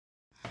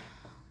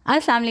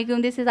Assalamu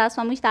alaikum, this is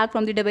Asma Mushtaq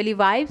from the EE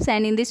Vibes,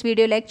 and in this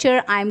video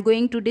lecture I am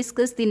going to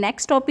discuss the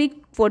next topic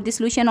for the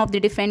solution of the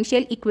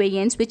differential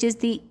equations, which is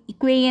the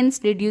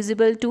equations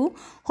reducible to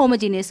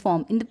homogeneous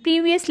form. In the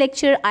previous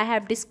lecture I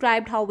have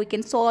described how we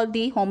can solve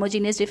the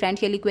homogeneous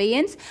differential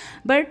equations,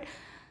 but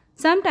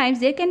sometimes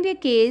there can be a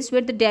case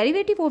where the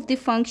derivative of the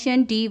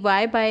function dy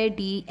by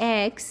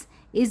dx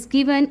is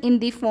given in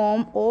the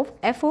form of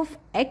f of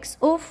x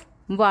of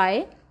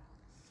y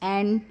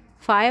and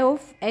phi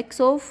of x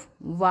of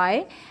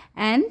y,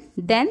 and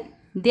then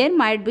there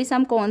might be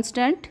some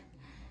constant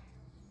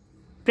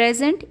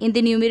present in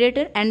the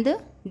numerator and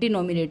the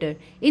denominator.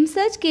 In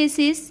such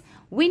cases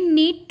we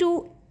need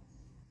to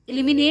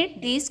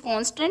eliminate these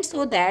constants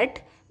so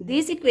that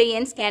these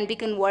equations can be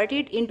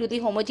converted into the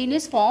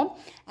homogeneous form,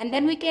 and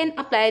then we can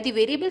apply the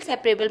variable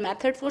separable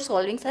method for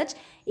solving such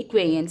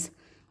equations.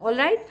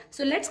 Alright,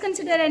 so let's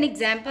consider an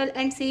example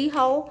and see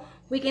how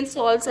we can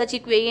solve such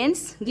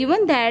equations.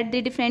 Given that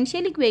the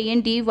differential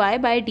equation dy by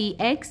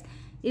dx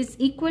is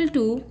equal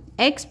to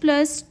x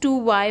plus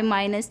 2y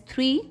minus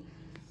 3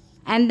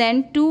 and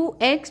then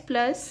 2x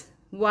plus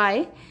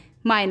y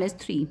minus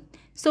 3.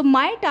 So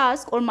my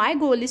task or my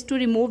goal is to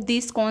remove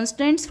these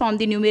constants from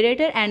the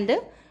numerator and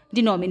the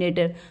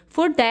denominator.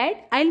 For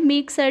that I'll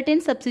make certain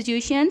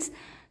substitutions.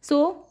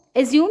 So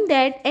assume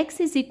that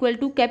x is equal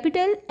to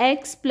capital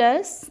X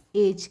plus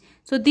h.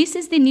 So this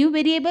is the new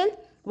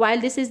variable while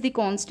this is the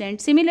constant.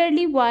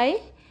 Similarly,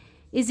 y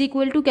is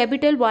equal to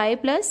capital Y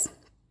plus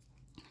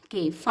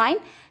k. Fine.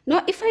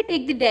 Now if I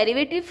take the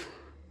derivative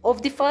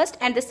of the first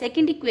and the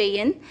second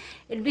equation,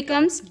 it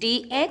becomes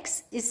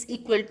dx is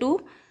equal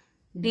to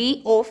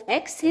d of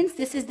x. Since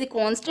this is the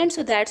constant,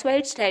 so that's why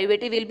its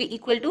derivative will be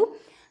equal to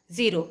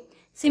 0.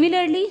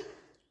 Similarly,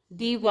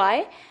 dy,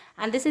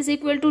 and this is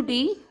equal to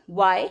dy.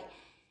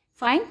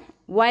 Fine.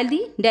 While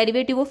the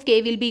derivative of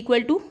k will be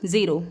equal to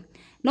 0.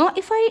 Now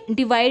if I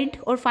divide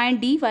or find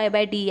dy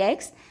by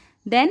dx,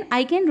 then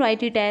I can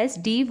write it as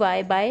dy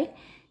by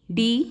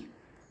dx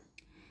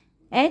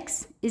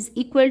is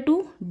equal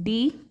to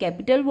d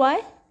capital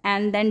Y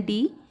and then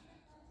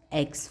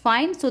dx.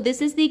 Fine. So this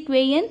is the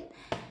equation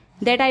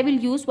that I will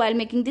use while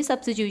making the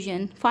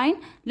substitution. Fine.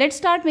 Let's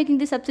start making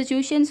the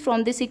substitutions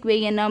from this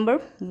equation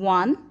number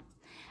 1,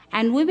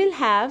 and we will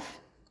have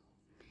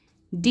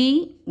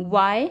dy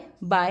by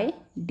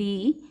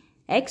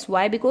dx.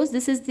 Why? Because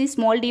this is the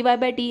small dy by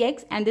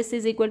dx and this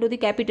is equal to the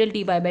capital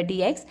dy by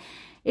dx.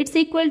 It's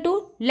equal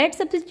to, let's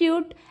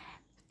substitute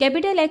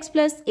capital X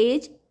plus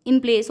h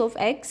in place of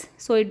x.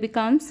 So it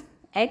becomes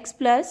x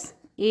plus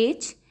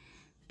h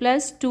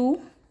plus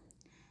 2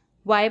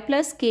 y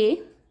plus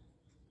k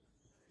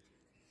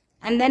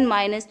and then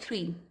minus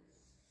 3.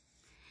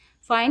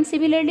 Fine.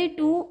 Similarly,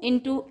 2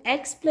 into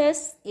x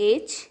plus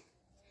h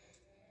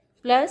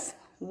plus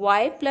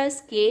y plus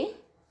k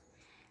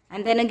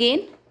and then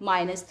again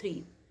minus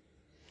 3.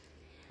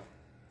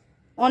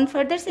 On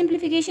further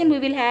simplification we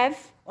will have,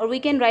 or we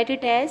can write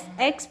it as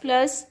x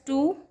plus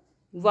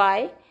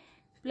 2y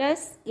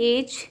plus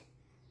h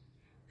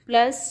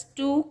plus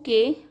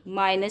 2k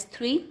minus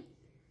 3,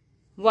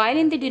 while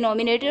in the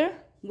denominator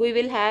we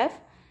will have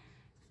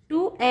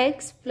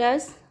 2x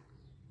plus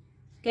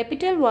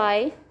capital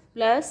Y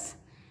plus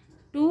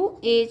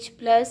 2h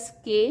plus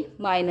k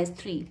minus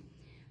 3.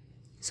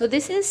 So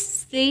this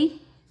is the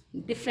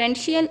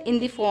differential in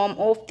the form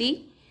of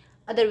the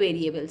other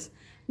variables.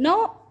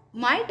 Now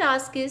my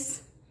task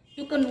is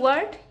to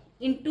convert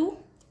into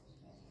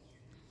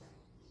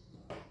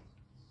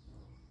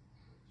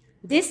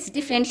this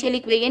differential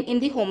equation in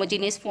the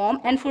homogeneous form,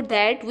 and for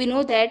that we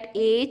know that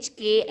h,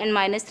 k and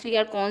minus 3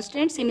 are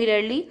constant.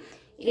 Similarly,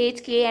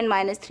 h, k and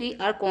minus 3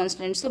 are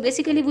constant. So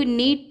basically we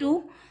need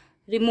to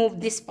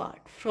remove this part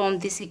from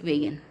this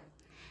equation,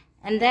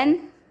 and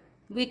then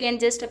we can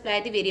just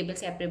apply the variable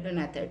separable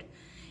method.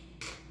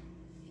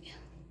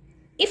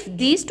 If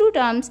these two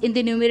terms in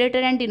the numerator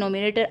and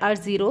denominator are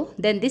 0,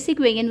 then this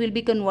equation will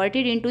be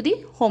converted into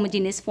the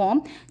homogeneous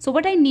form. So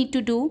what I need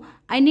to do,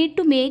 I need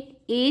to make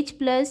h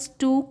plus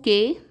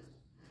 2k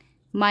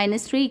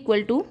minus 3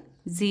 equal to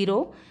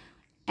 0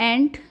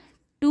 and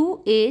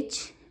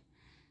 2h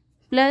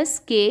plus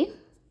k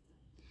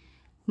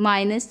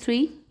minus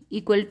 3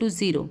 equal to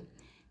 0.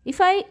 If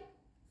I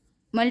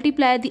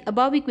multiply the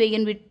above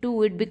equation with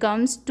 2, it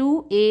becomes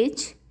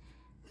 2h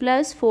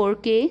plus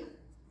 4k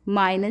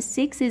minus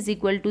 6 is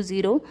equal to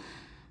 0,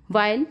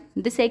 while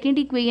the second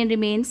equation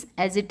remains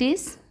as it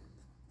is.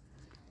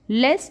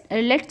 Let's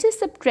just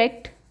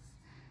subtract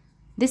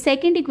the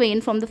second equation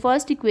from the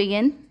first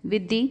equation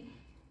with the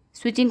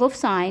switching of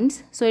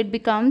signs. So it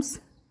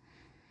becomes,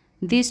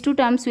 these two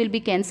terms will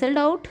be cancelled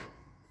out,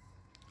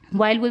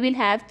 while we will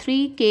have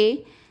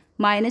 3k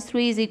minus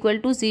 3 is equal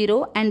to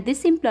 0, and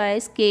this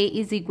implies k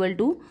is equal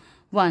to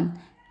 1.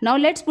 Now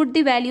let's put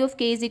the value of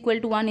k is equal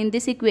to 1 in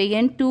this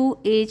equation.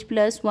 2h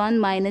plus 1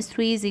 minus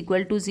 3 is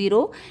equal to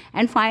 0,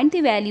 and find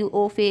the value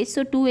of h.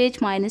 So 2h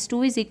minus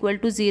 2 is equal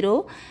to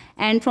 0,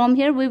 and from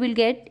here we will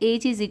get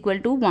h is equal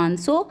to 1.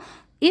 So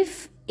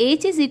if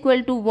h is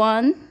equal to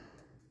 1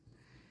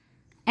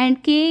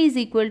 and k is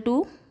equal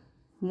to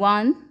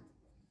 1,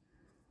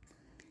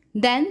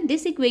 then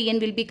this equation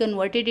will be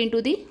converted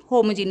into the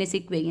homogeneous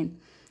equation.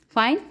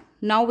 Fine.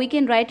 Now we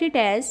can write it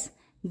as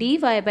dy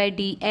by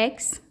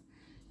dx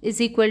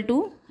is equal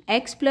to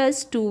x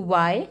plus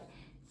 2y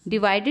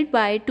divided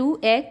by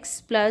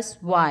 2x plus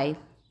y.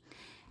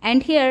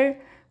 And here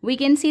we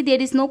can see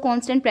there is no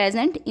constant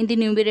present in the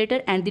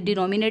numerator and the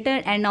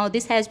denominator, and now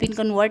this has been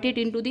converted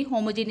into the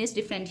homogeneous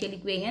differential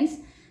equations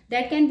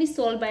that can be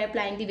solved by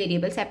applying the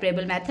variable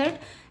separable method.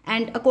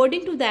 And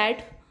according to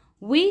that,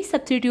 we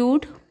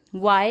substitute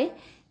y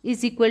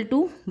is equal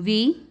to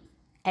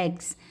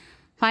vx.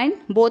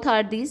 Fine, both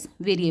are these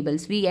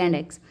variables v and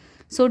x.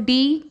 So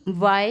dy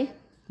by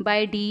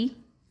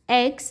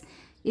dx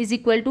is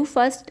equal to,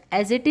 first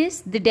as it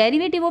is, the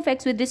derivative of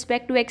x with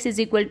respect to x is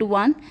equal to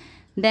 1.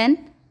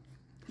 Then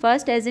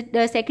first as it,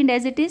 second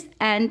as it is,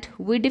 and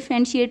we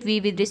differentiate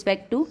v with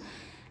respect to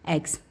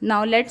x.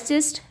 Now let's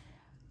just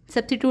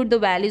substitute the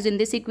values in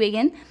this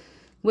equation.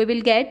 We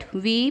will get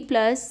v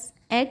plus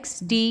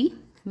x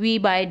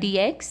dv by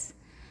dx,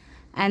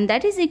 and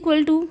that is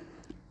equal to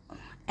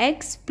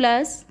x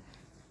plus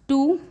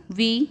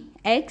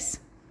 2vx,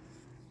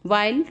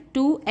 while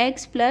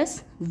 2x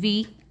plus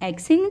vx,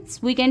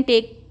 since we can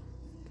take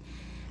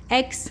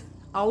x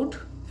out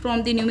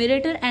from the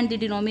numerator and the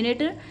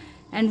denominator,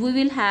 and we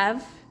will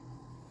have,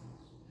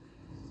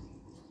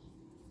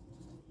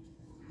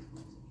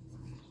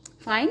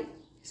 fine,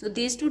 so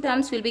these two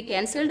terms will be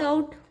cancelled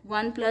out,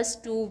 1 plus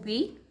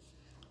 2v,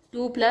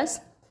 2 plus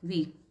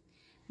v.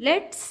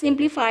 Let's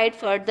simplify it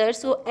further.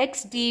 So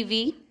x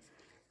dv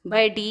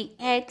by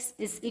dx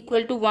is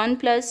equal to 1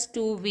 plus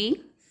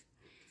 2v,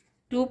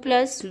 2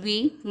 plus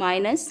v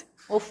minus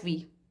of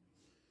v.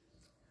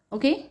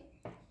 Okay.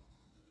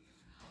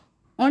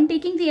 On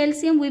taking the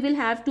LCM, we will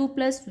have 2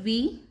 plus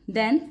v,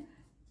 then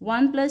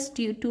 1 plus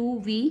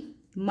 2v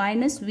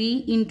minus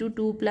v into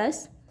 2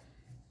 plus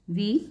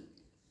v.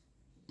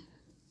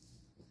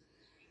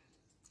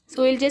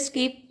 So we'll just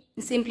keep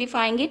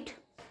simplifying it.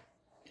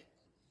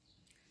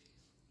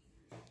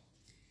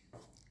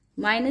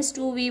 Minus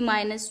 2v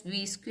minus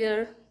v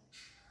square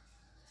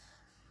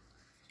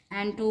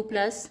and 2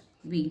 plus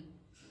v.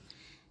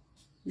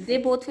 They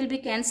both will be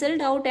cancelled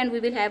out, and we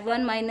will have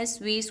 1 minus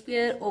v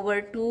square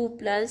over 2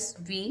 plus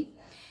v.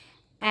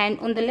 And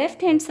on the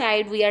left hand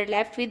side, we are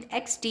left with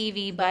x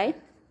dv by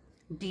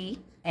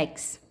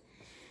dx.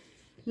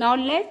 Now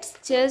let's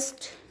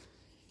just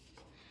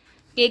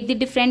take the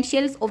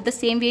differentials of the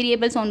same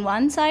variables on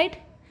one side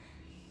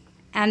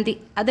and the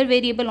other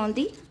variable on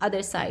the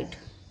other side.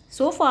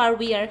 So far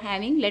we are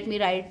having, let me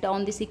write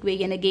down this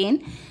equation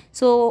again.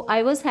 So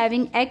I was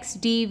having x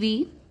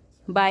dv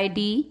by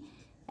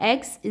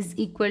dx is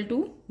equal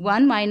to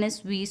 1 minus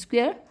v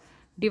square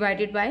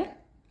divided by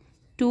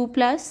 2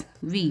 plus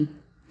v.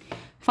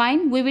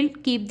 Fine, we will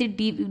keep the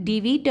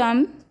dv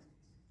term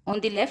on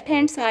the left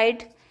hand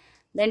side,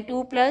 then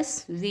 2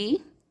 plus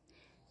v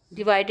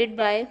divided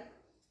by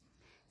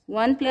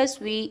 1 plus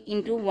v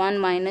into 1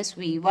 minus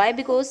v. Why?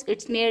 Because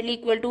it's merely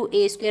equal to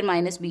a square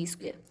minus b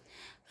square.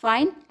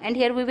 Fine, and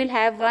here we will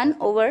have 1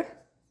 over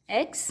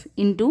x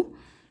into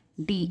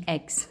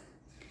dx.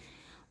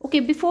 Okay,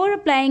 before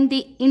applying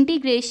the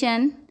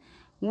integration,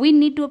 we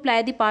need to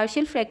apply the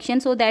partial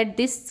fraction so that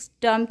this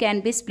term can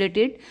be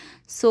splitted.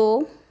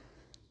 So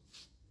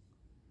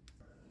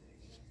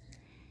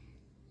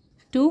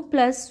 2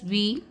 plus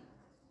v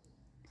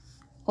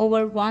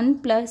over 1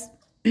 plus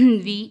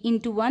v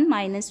into 1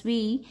 minus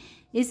v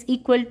is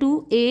equal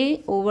to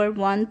a over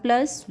 1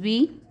 plus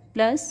v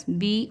plus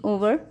b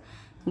over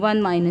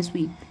 1 minus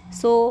v.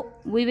 So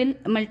we will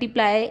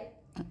multiply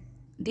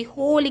the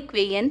whole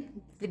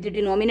equation with the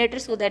denominator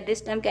so that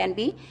this term can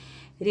be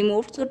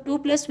removed. So 2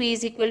 plus v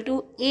is equal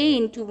to a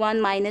into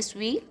 1 minus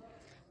v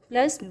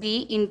plus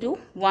b into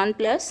 1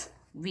 plus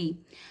v.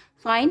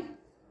 Fine.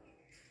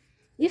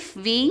 If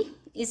v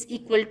is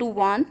equal to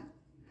 1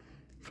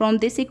 from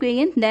this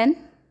equation, then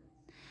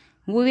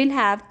we will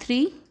have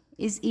 3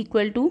 is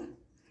equal to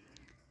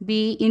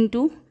b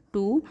into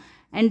 2,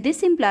 and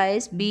this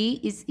implies b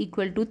is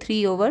equal to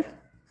 3 over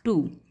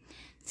 2.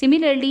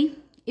 Similarly,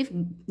 if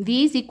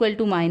v is equal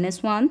to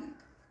minus 1,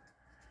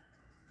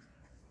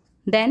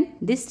 then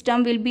this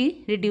term will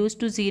be reduced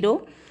to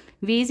 0.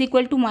 V is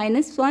equal to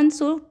minus 1,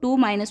 so 2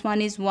 minus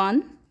 1 is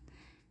 1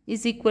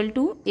 is equal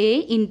to a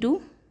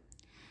into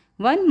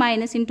 1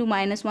 minus into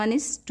minus 1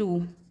 is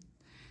 2.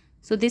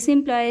 So this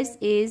implies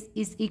a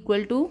is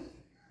equal to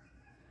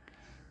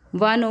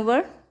 1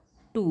 over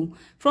 2.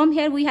 From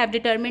here we have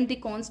determined the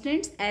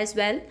constants as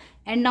well,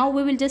 and now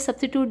we will just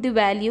substitute the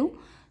value.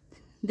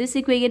 This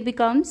equation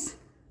becomes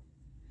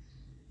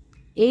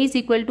a is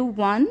equal to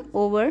 1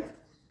 over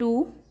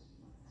 2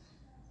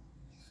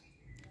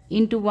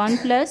 into 1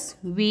 plus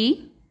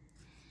v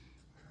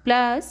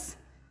plus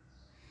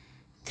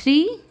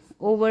 3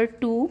 over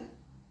 2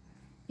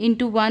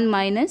 into 1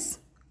 minus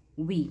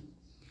v.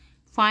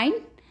 Fine.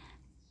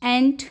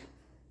 And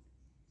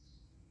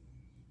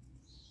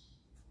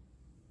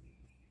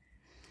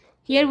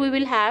here we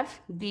will have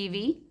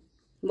dv,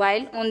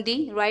 while on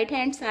the right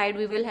hand side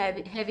we will have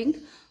having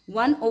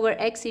 1 over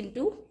x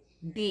into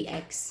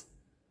dx.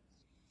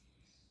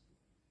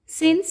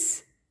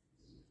 Since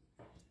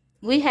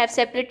we have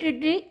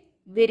separated the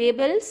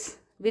variables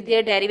with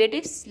their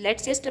derivatives,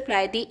 let's just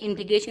apply the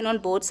integration on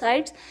both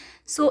sides.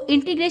 So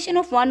integration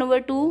of 1 over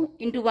 2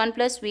 into 1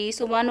 plus v.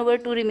 So 1 over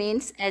 2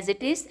 remains as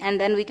it is,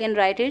 and then we can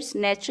write its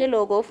natural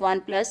log of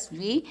 1 plus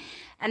v,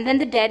 and then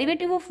the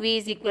derivative of v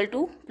is equal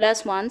to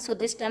plus 1. So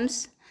this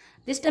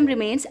term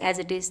remains as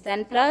it is.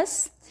 Then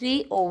plus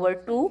 3 over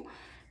 2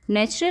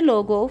 natural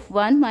log of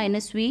 1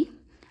 minus v,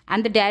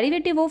 and the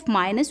derivative of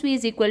minus v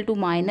is equal to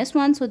minus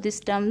 1. So this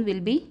term will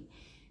be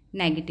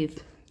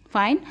negative.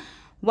 Fine.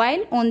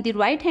 While on the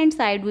right hand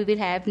side we will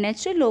have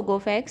natural log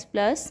of x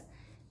plus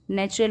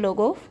natural log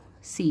of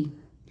c.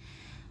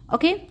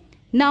 Okay.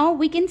 Now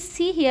we can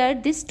see here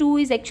this 2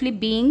 is actually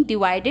being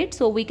divided.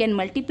 So we can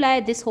multiply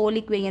this whole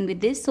equation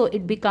with this. So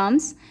it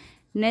becomes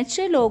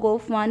natural log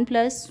of 1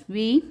 plus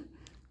v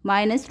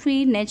minus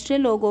 3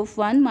 natural log of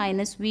 1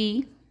 minus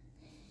v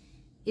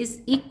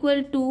is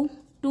equal to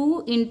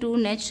 2 into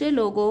natural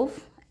log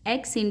of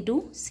x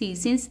into c,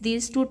 since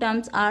these two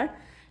terms are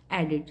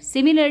added.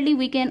 Similarly,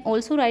 we can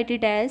also write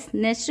it as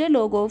natural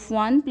log of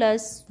 1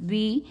 plus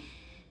v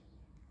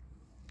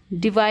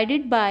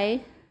divided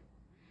by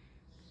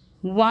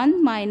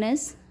 1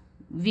 minus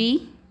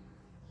v,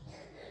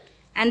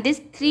 and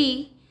this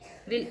 3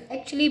 will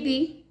actually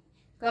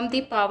become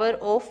the power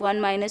of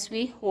 1 minus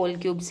v whole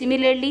cube.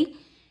 Similarly,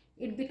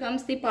 it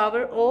becomes the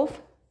power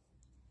of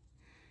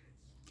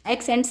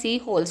x and c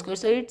whole square.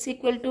 So it's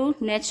equal to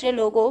natural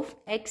log of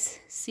x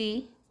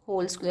c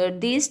whole square.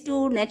 These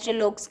two natural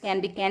logs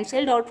can be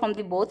cancelled out from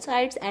the both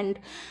sides, and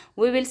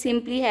we will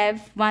simply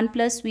have 1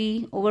 plus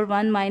v over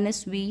 1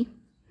 minus v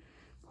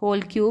whole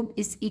cube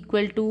is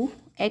equal to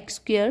x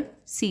square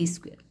c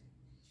square.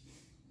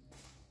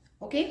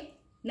 Okay.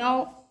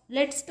 Now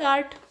let's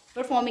start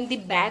performing the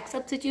back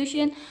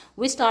substitution.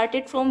 We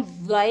started from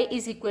y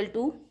is equal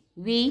to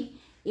v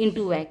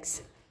into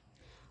x.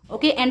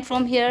 Okay, and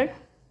from here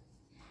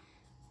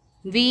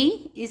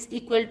v is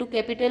equal to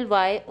capital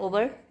Y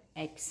over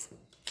x.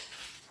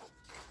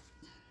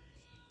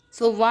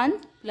 So 1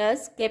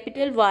 plus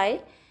capital Y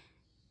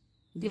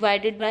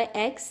divided by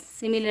x.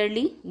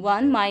 Similarly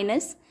 1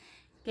 minus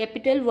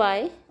capital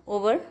Y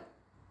over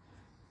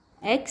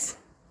x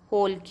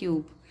whole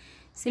cube.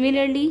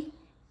 Similarly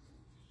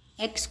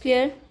x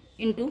square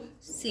into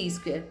c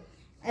square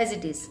as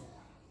it is.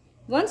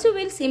 Once you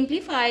will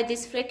simplify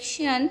this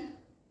fraction,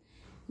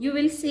 you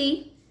will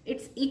see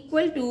it's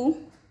equal to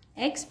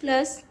x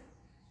plus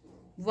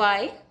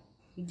y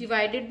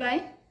divided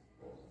by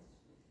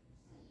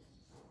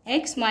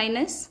x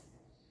minus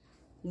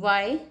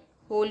y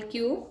whole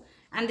cube,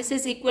 and this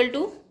is equal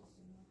to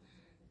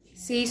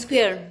c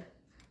square.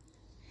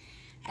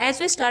 As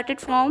we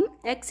started from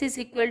x is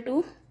equal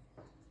to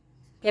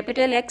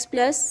capital X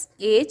plus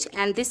h,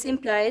 and this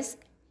implies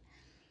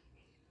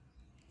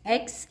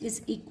x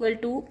is equal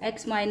to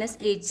x minus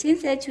h.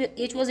 Since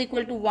h was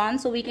equal to 1,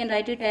 so we can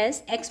write it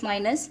as x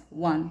minus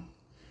 1.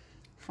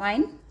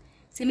 Fine.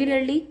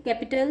 Similarly,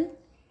 capital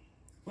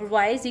or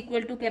y is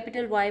equal to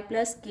capital Y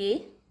plus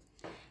k,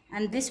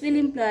 and this will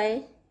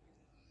imply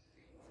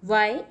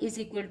y is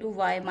equal to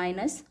y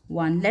minus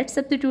 1. Let's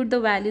substitute the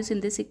values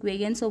in this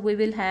equation. So we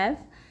will have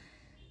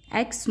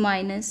x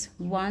minus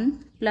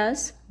 1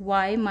 plus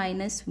y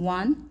minus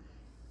 1,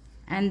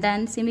 and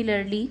then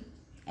similarly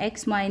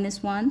x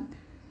minus 1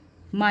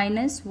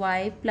 minus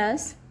y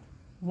plus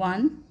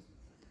 1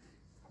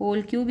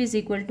 whole cube is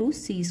equal to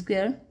c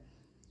square.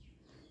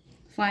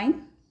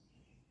 Fine.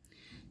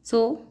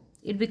 So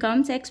it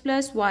becomes x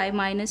plus y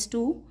minus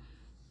 2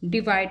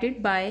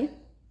 divided by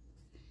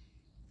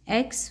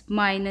x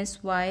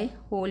minus y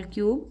whole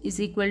cube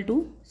is equal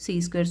to c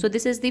square. So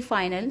this is the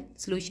final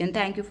solution.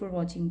 Thank you for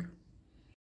watching.